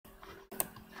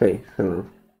Hey, hello.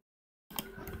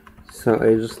 So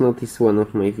I just noticed one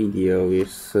of my video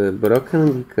is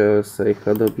broken because I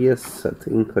had OBS set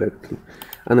incorrectly.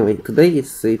 Anyway, today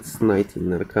it's night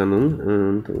in Arcanum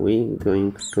and we're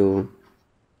going to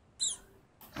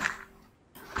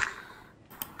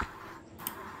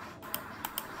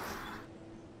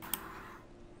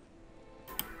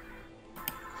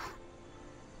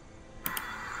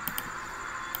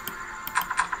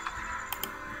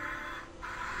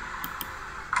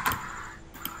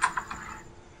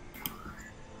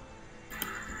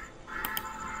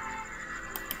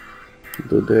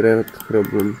do the red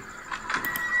problem.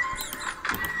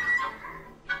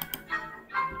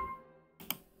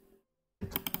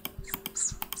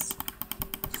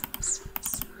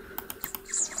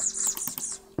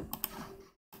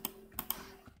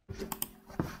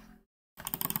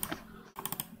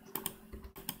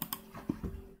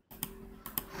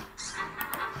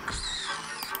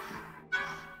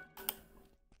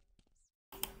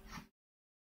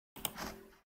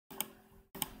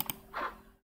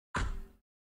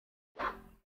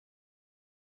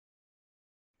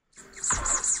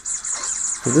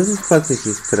 So this is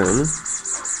Pacifist run.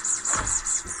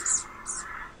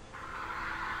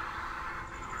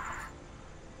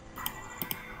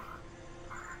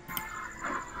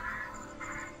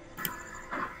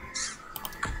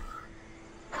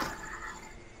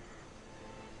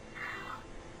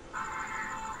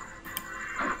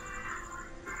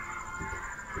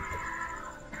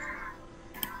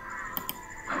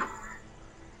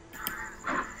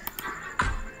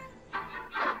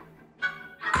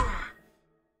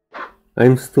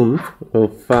 I'm stunned. Oh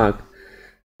fuck.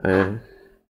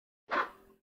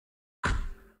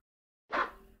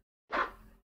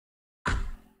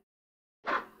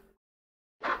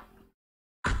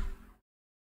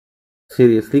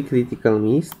 Seriously, critical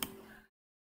miss?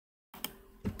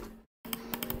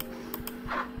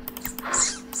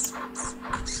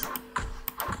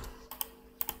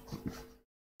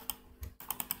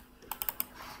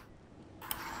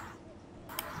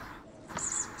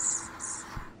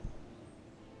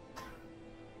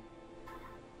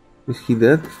 Is he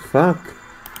dead? Fuck.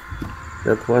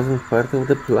 That wasn't part of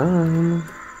the plan.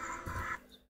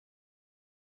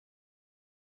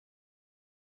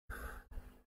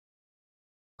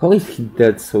 How is he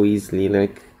dead so easily?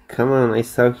 Like, come on, I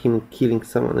saw him killing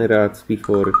some other rats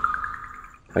before.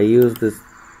 I used this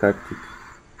tactic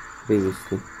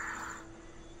previously.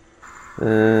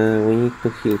 We need to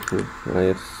heal him,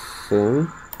 I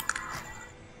assume.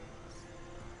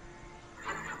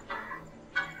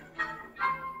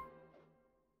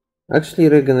 Actually,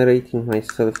 regenerating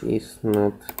myself is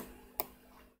not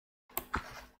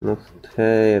a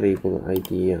terrible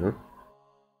idea.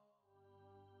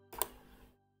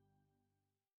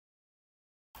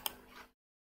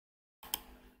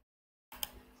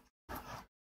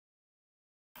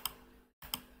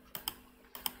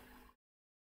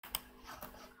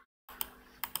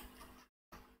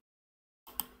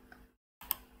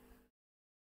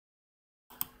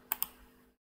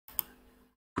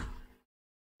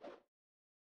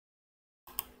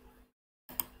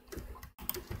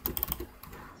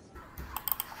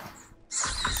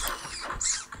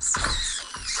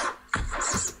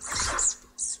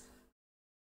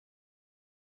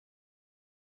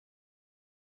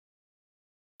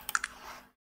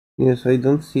 Yes, I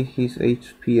don't see his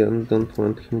HP and don't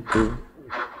want him to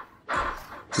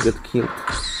get killed.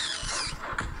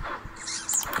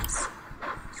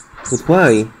 But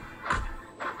why?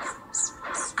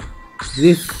 Did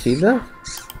you see that?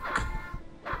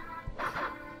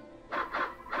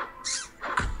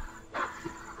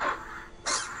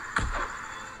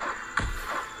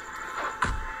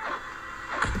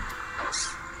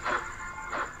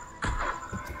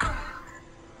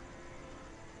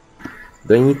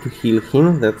 Do I need to heal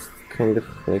him? That's kind of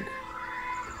like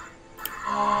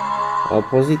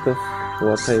opposite of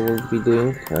what I would be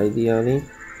doing, ideally.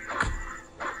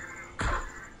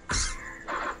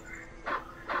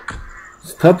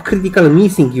 Stop critical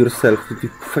missing yourself, you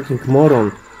fucking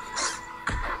moron.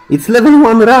 It's level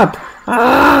 1 rat!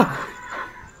 Ah!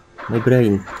 My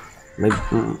brain.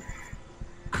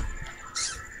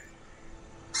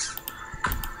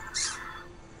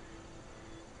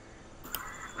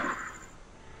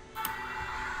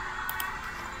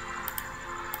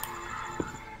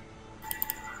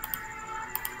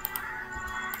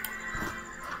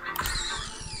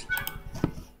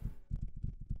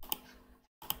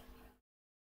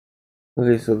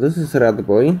 Okay, so this is Rat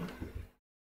Boy.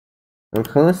 And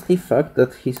honestly, fact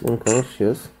that he's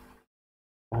unconscious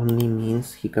only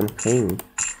means he can claim.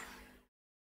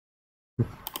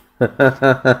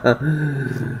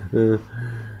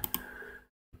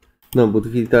 No, but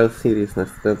with all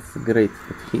seriousness, that's great.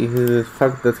 The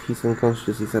fact that he's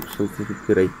unconscious is absolutely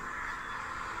great.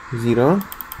 0?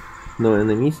 No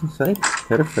enemies inside?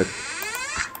 Perfect.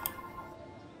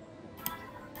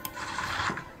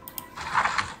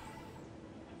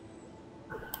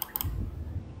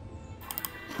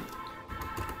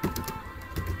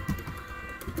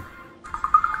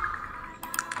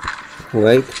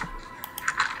 Wait.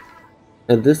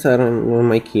 And these are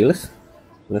my kills,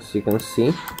 as you can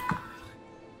see.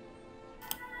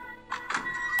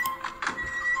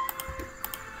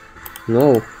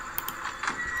 No.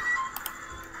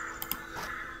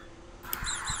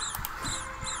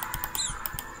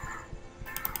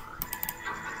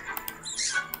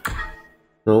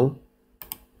 No.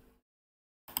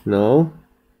 No.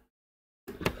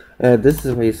 This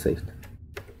is where you saved.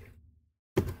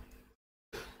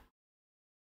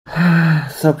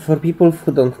 So, for people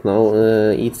who don't know,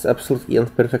 it's absolutely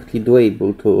and perfectly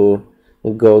doable to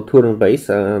go turn-based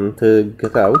and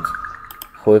get out.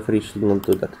 However, you should not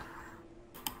do that.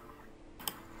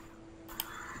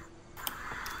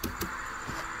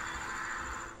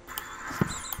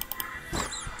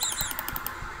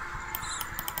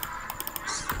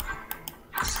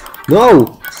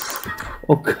 No!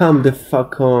 Oh, come the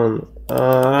fuck on.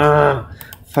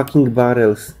 Fucking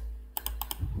barrels.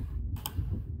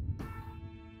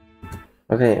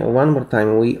 Okay, one more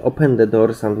time. We open the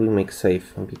doors and we make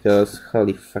safe. Because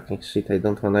holy fucking shit, I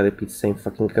don't wanna repeat same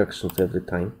fucking actions every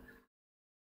time.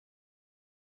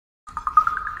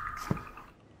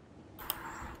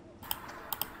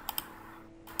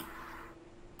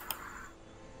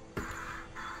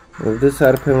 These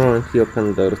are permanently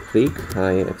open door trick.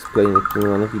 I explained it in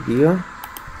one video.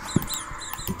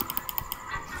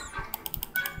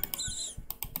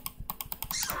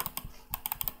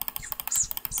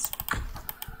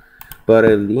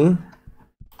 Barely.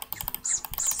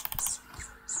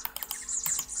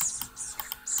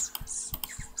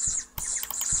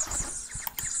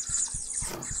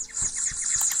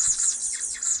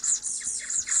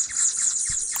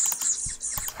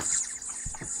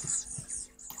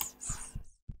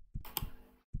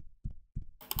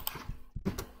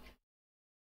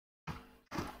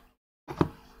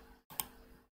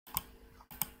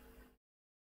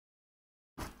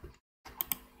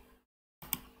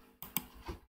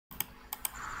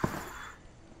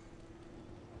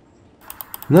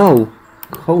 No!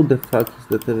 How the fuck is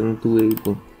that even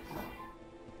doable?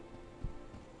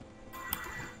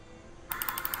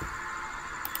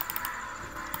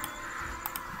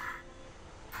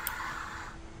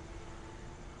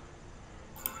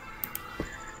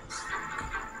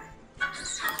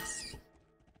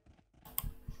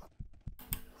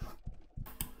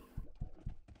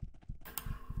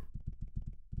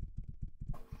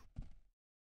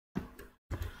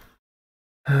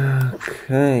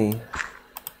 Okay.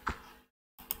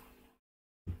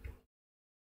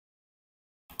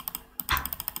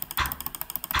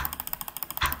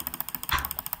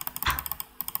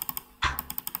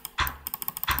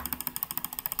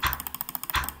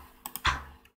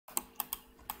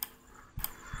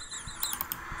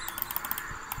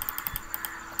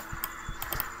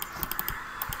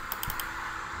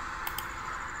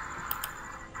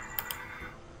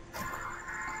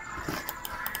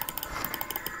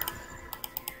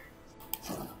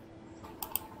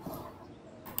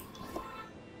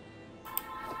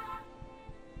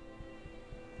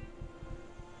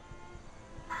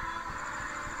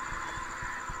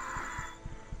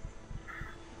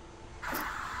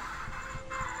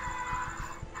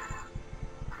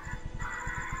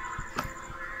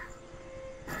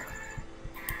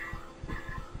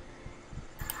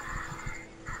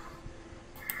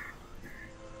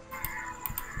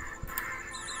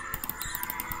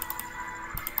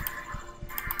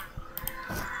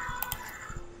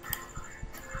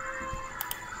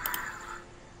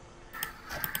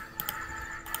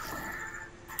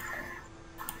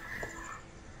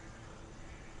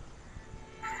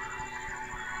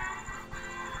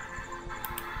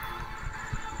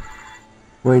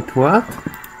 Wait, what?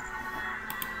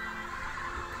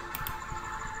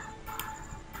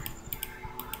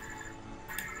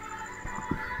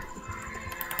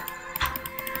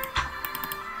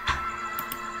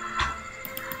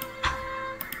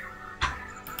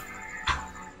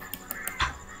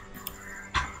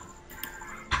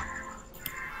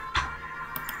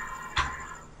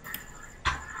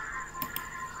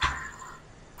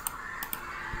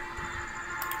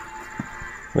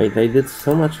 Wait, I did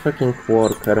so much fucking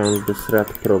work around this rat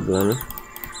problem.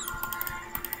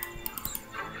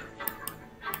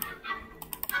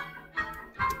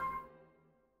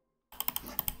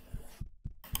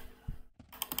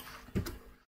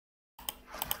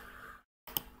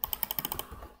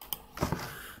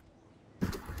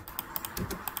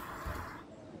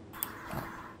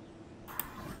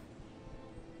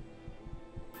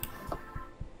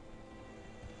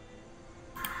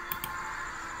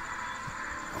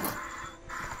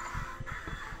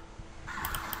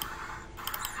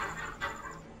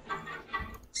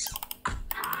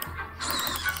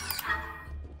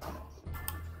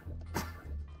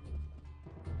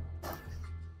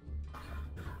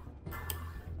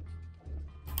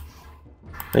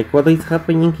 Like, what is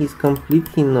happening is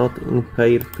completely not in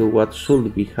pair to what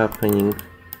should be happening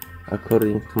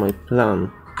according to my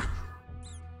plan.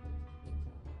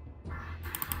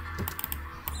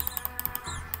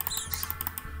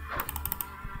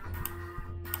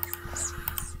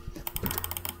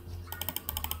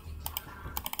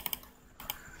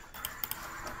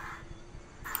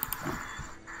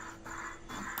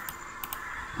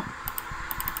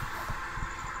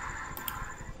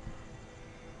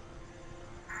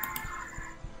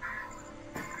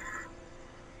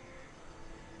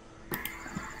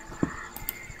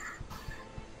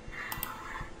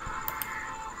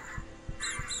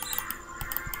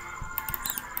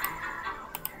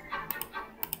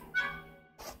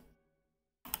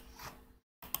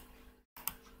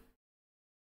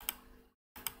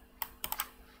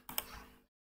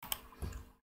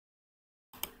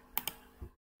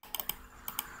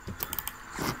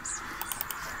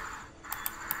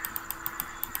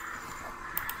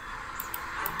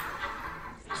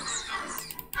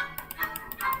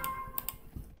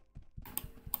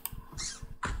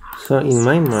 So in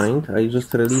my mind, I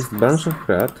just released bunch of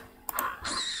rat.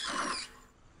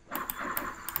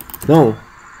 No!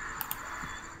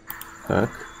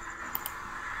 Fuck.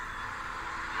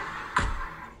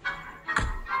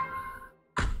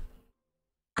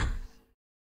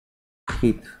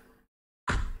 Hit.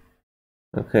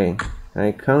 Okay,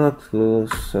 I cannot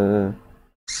lose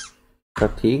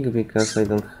fatigue because I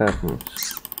don't have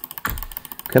much.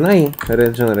 Can I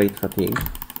regenerate fatigue?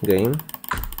 Game.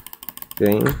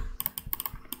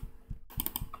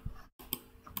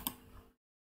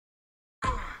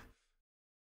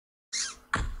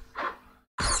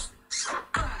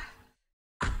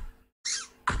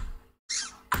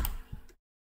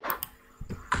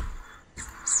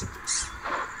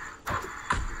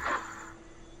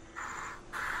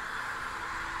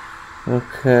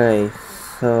 Okay,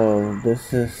 so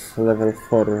this is level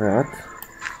 4 rat.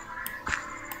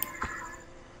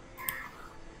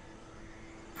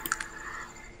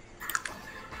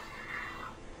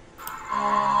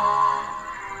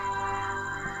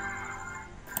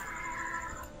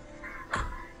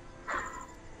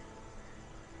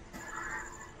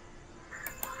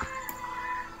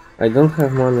 I don't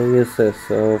have many uses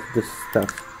of this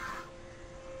stuff.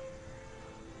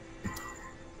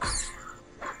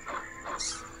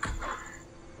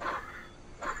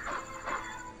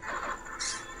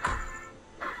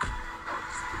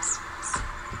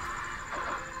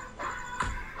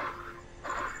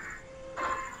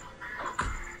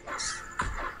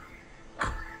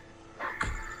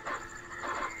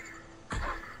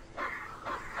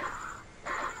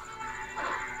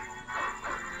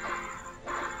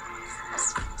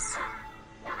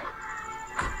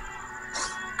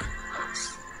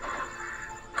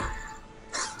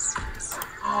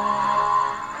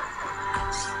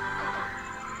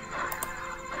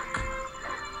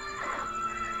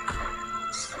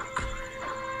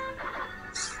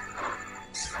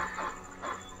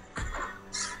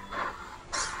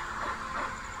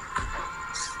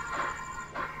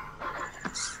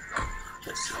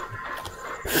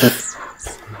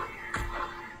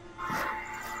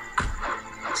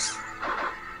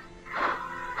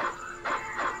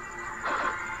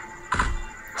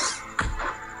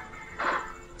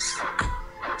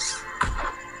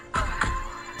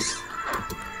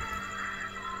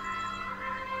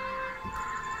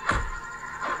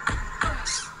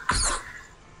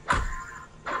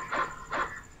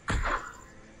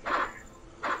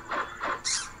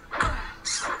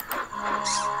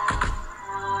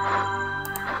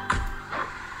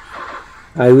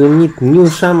 I will need new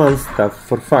shaman stuff,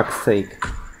 for fuck's sake.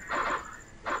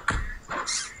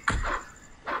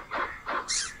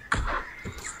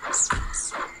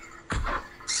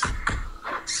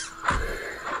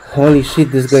 Holy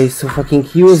shit, this guy is so fucking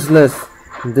useless.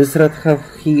 This rat have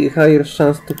higher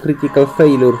chance to critical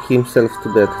failure himself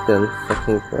to death than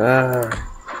fucking...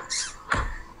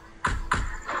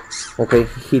 Okay,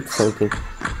 he hit something.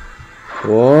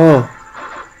 Whoa!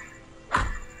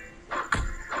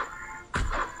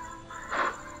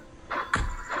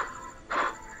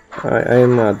 I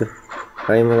am mad.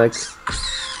 I'm like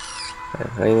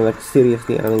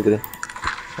seriously angry.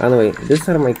 Anyway, these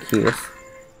are my kills.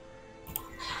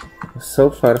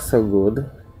 So far so good.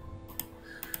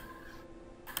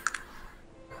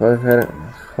 However,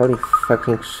 holy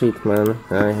fucking shit, man.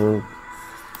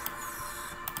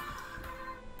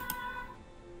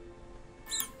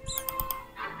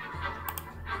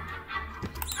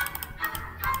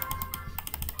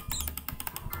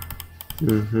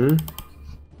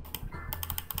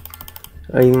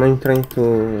 I'm trying to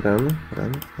run.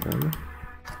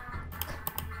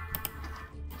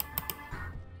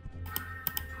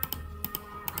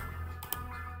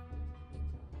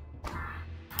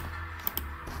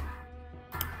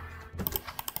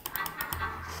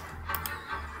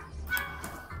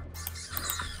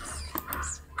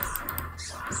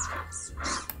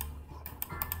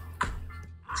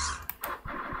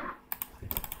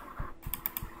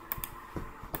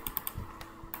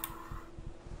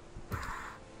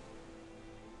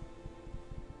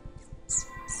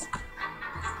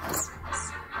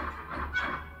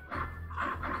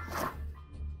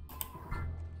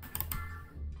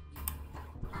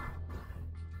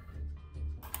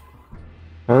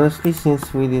 Honestly,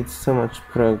 since we did so much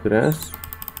progress,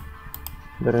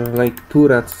 there are like 2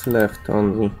 rats left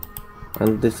only,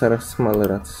 and these are small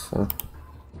rats, so...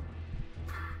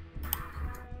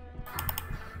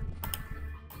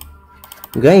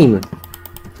 Game!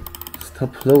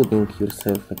 Stop loading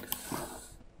yourself like...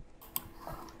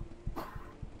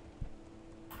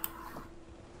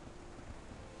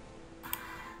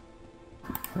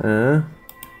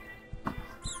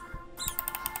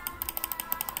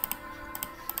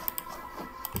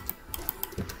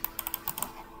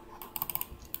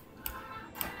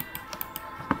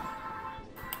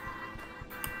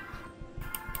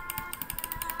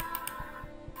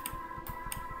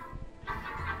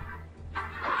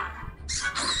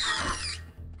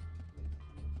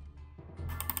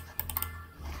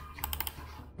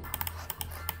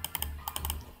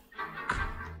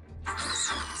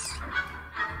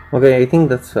 Okay, I think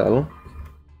that's all.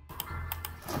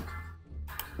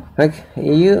 Like,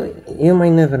 you might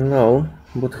never know,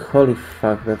 but holy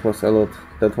fuck, that was a lot.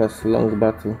 That was a long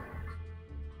battle.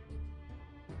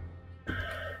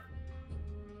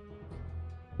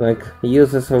 Like,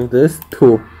 uses of this,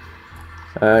 2.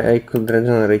 I could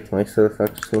regenerate myself,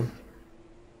 actually.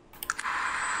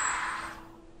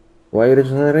 Why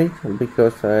regenerate?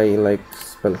 Because I like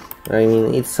spell. I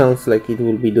mean, it sounds like it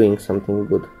will be doing something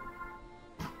good.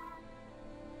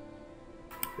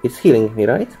 It's healing me,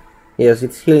 right? Yes,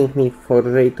 it's healing me for a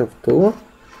rate of 2.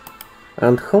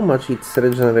 And how much it's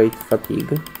regenerate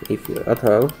fatigue, if at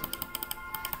all?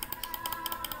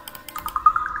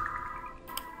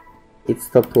 It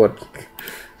stopped working.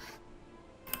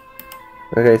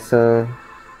 Okay, so...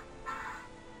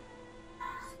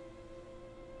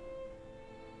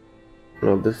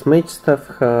 No, does mage stuff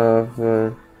have...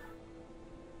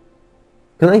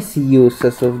 Can I see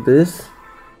uses of this?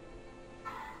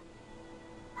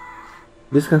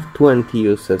 This have 20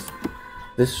 uses.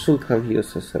 This should have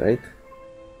uses, right?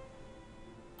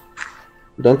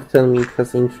 Don't tell me it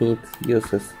has infinite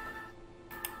uses.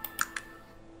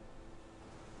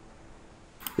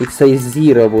 It says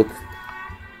 0, but...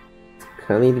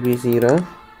 Can it be 0?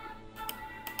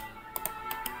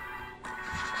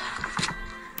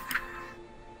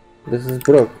 This is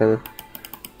broken.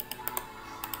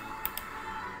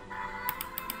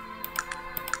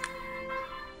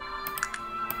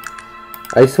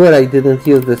 I swear I didn't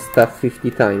use this stuff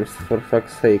 50 times, for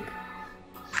fuck's sake.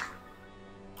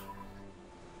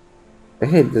 I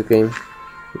hate this game.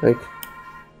 Like...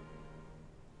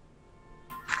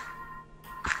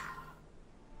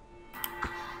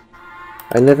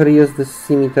 I never used this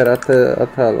scimitar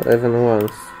at all, even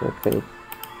once. Okay.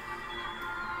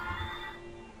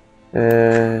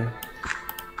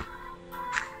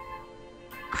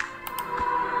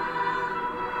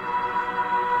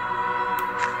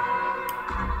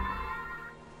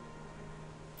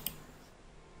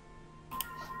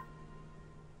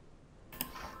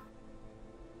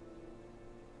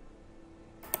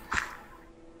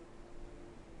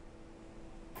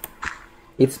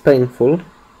 It's painful.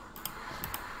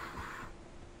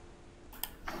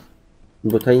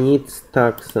 But I need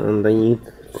stacks and I need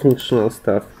functional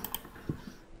stuff.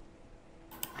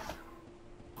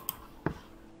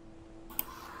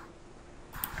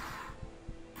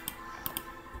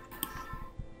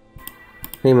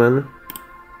 Hey man.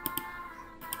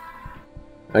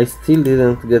 I still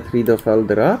didn't get rid of all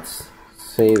the rats?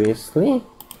 Seriously?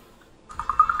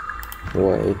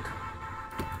 Wait.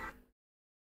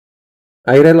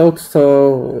 I reload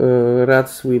so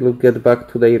rats will get back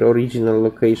to their original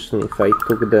location if I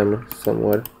took them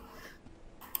somewhere.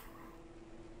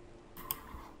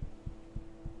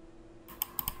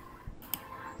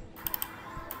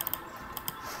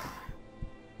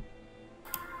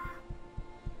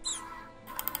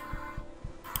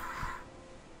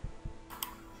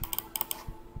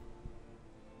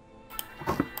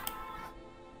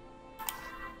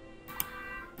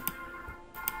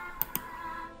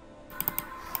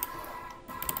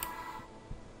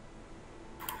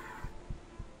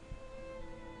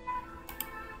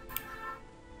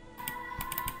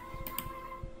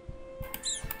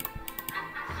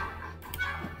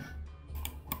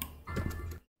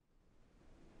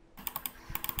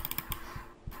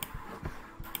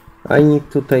 I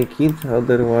need to take it,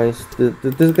 otherwise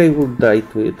this guy will die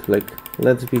to it, like,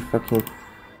 let's be fucking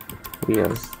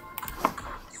real.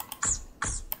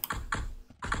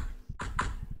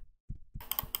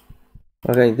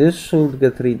 Okay, this should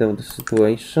get rid of the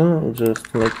situation,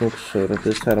 just making sure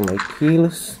these are my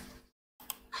kills.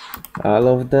 All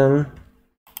of them.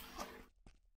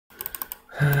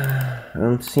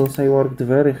 And since I worked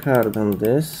very hard on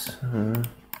this,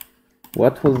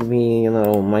 What would be, you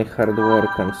know, my hard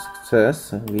work and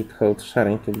success without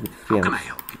sharing it with friends? Can I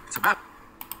help you? It's about...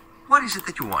 What is it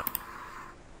that you want?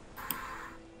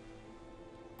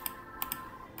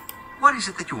 What is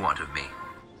it that you want of me?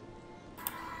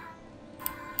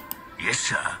 Yes,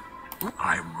 sir.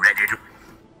 I'm ready to...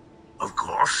 Of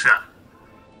course, sir.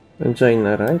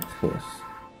 Jaina, right? Yes.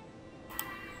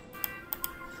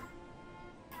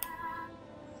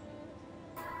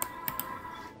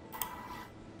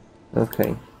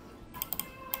 Okay.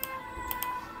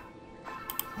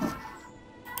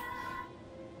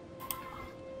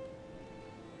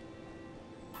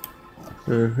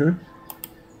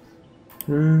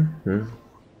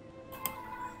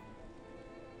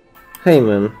 Hey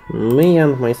man, me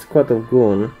and my squad of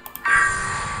goon.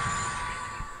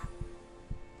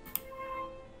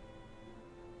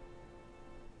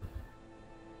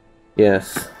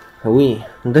 Yes, we,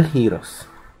 the heroes.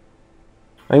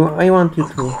 I want you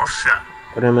to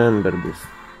remember this.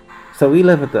 So we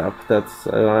leveled up, that's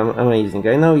amazing.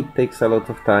 I know it takes a lot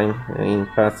of time in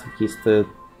Pacifist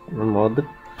mod,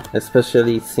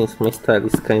 especially since my style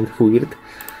is kind of weird.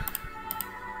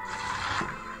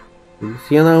 But,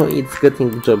 you know, it's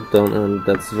getting the job done, and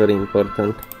that's very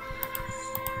important.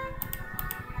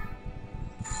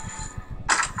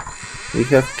 We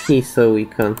have keys, so we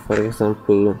can, for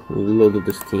example, load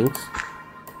these things.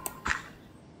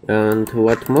 And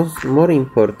what more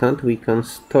important, we can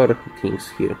store things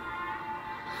here.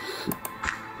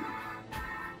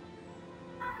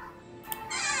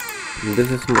 This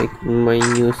is my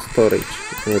new storage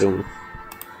room.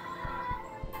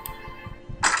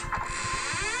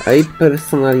 I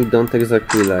personally don't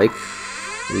exactly like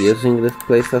using this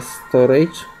place as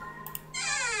storage.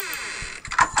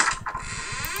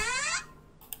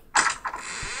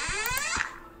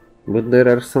 But there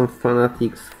are some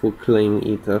fanatics who claim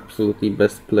it's absolutely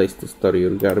best place to store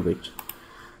your garbage.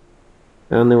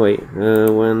 Anyway,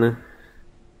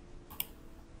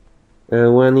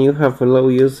 when you have low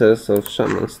users of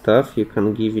shaman stuff, you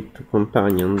can give it to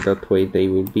companion. That way they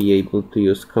will be able to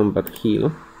use combat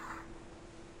heal.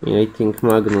 I think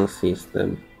Magnus is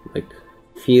the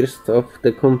first of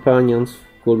the companions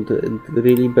who could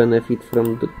really benefit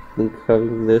from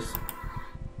having this.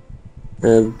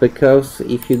 Because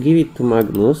if you give it to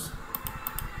Magnus,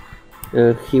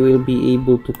 he will be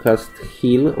able to cast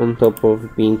heal on top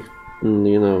of being,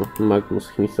 you know, Magnus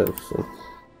himself. So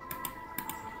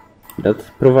that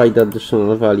provides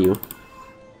additional value.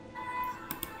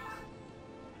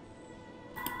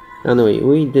 Anyway,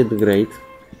 we did great.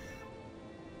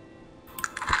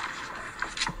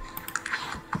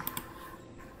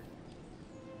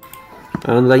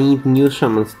 And I need new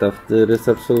shaman stuff. There is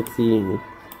absolutely...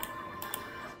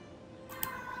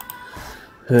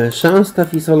 shaman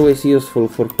stuff is always useful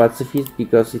for Pacifist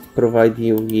because it provides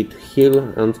you with heal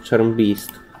and charm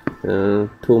beast.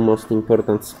 Two most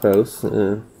important spells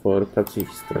for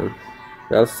Pacifist run.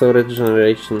 Also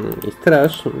regeneration is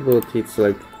trash, but it's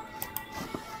like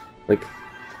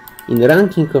in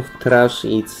ranking of trash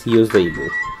it's usable.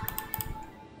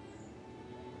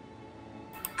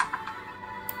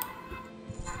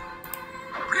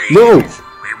 No!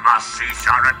 We must cease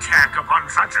our attack upon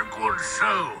such a good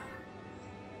soul.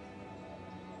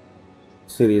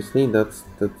 Seriously, that's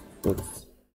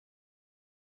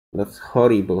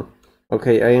horrible.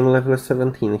 Okay, I am level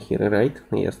 17 here, right?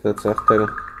 Yes, that's after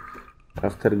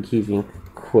giving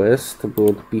quest,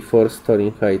 but before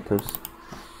storing items.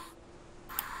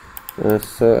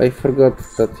 So I forgot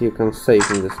that you can save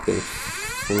in this game.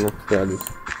 So not valid.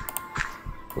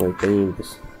 Wait, I need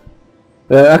this.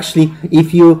 Actually,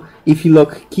 if you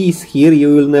lock keys here,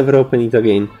 you will never open it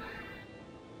again.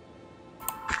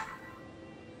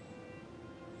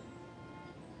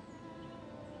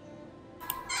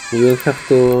 You will have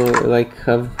to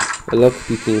have a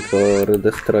lockpicking or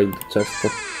destroy the chest.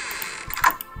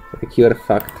 You are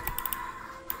fucked.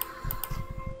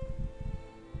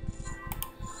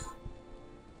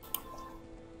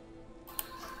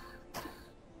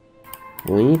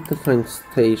 We need to find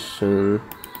station.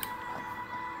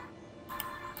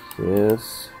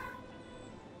 Yes.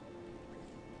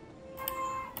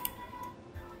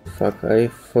 Fuck, I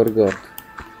forgot.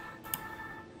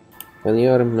 When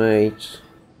you are mage,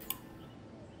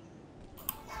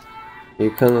 you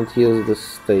cannot use the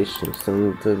stations,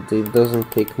 and it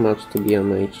doesn't take much to be a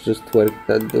mage. Just wear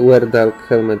dark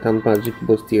helmet and magic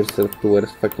boost yourself to wear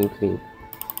fucking clean.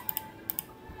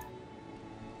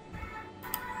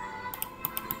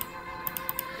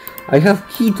 I have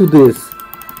key to this.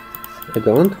 I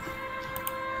don't.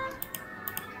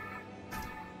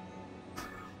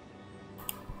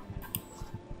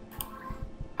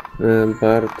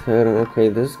 Barter. Okay,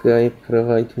 this guy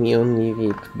provide me only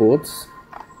with boots.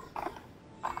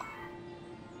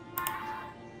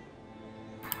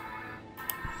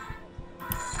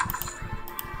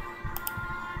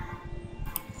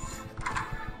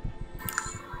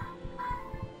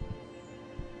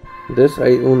 This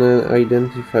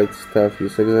unidentified stuff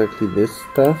is exactly this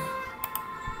stuff.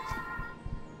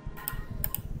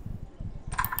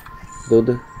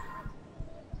 Dude.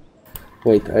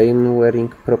 Wait, I am wearing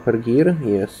proper gear?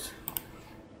 Yes.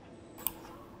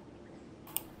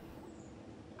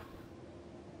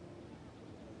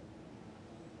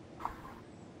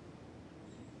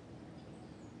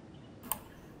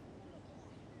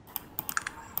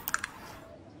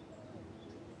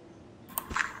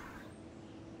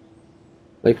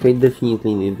 Like, I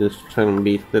definitely need this charm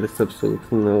beast, there is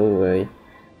absolutely no way.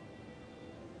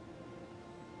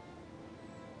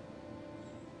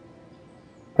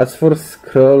 As for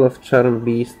scroll of charm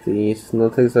beast, is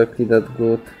not exactly that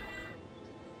good.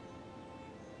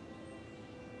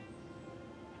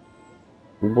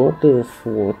 Bottle of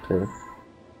water.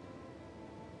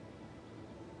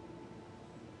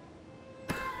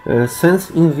 Sense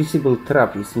invisible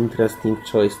trap is interesting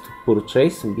choice to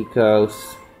purchase,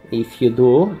 because if you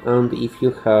do, and if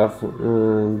you have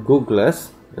googles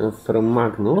from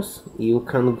Magnus, you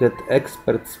can get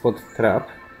expert spot trap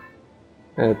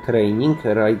training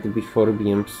right before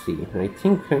BMC. I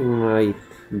think I might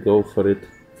go for it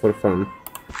for fun.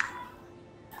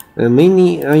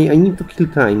 Mainly, I need to kill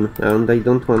time, and I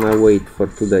don't wanna wait for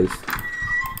 2 days.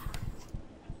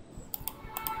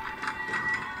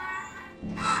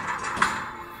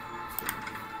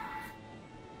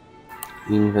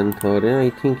 Inventory, I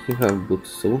think you have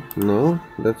Butsu. No?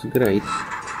 That's great.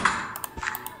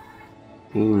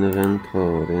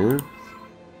 Inventory.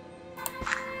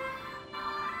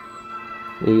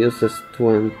 Uses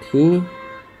 20.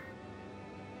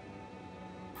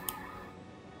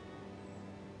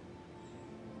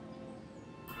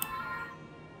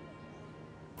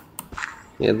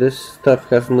 Yeah, this stuff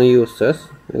has no uses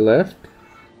left.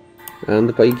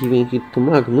 And by giving it to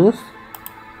Magnus,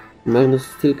 Magnus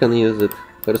still can use it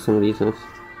for some reasons.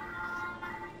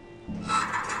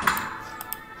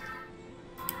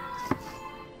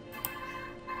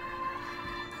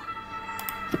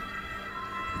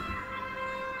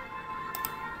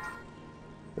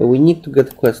 We need to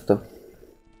get Questo.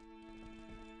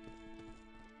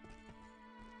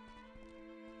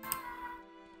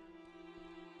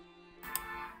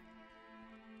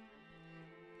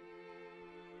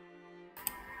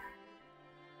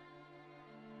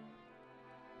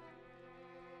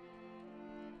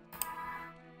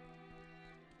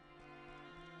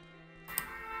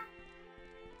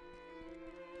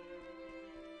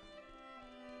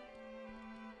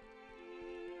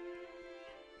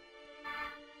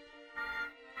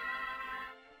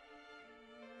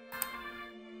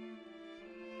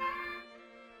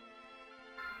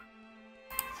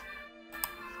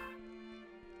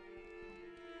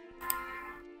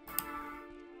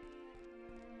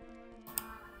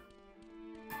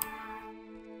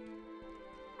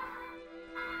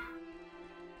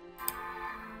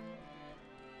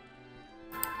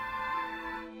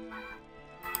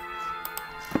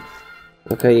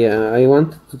 Okay, I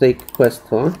want to take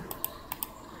Questo,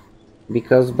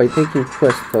 because by taking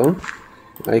Questo,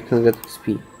 I can get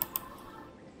XP.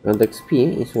 And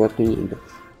XP is what we need.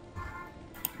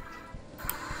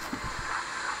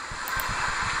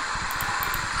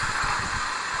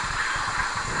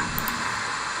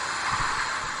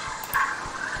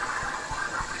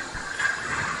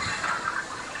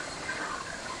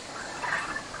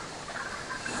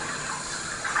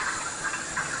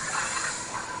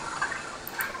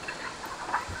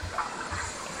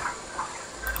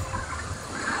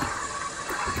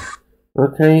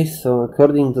 Okay, so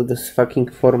according to this fucking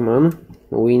foreman,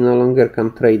 we no longer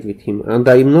can trade with him, and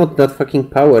I'm not that fucking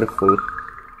powerful.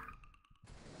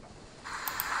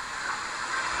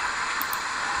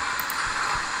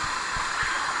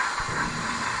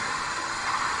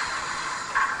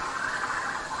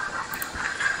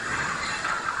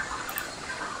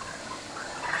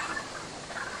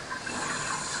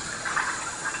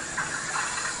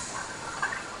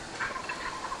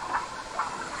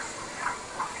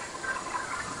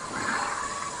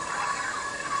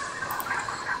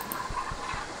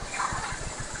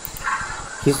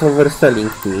 He's overselling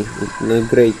me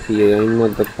greatly. I'm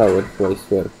not that powerful, I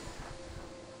swear.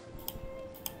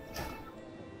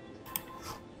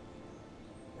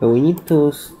 We need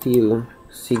to steal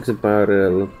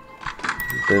 6-barrel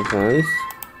device.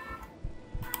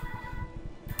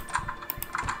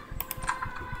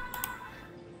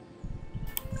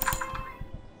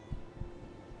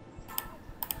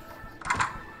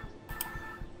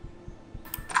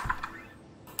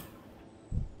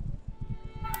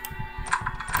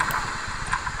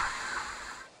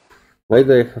 Why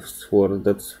do I have sword?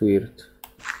 That's weird.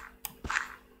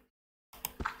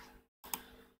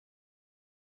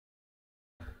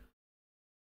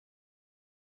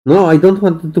 No, I don't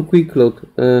want to do quick load.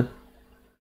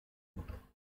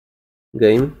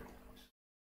 Game.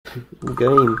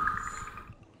 Game.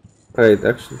 Alright,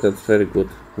 actually that's very good.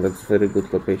 That's very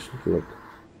good location to look.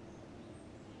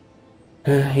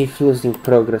 If losing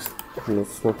progress,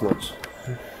 that's not much.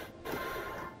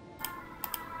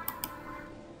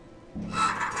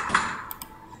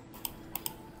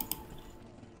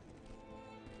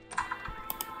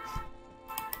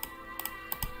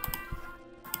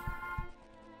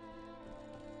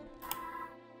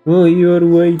 Oh, you're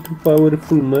way too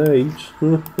powerful, mage.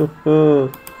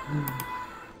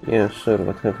 Yeah, sure,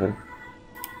 whatever.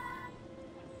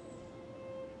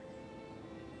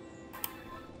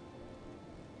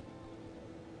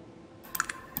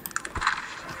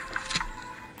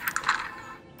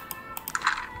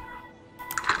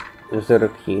 Zero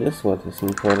kills, what is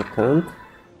important?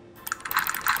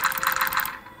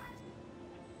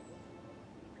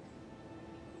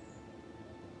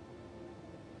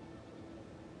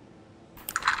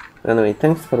 Anyway,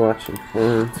 thanks for watching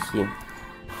and see you.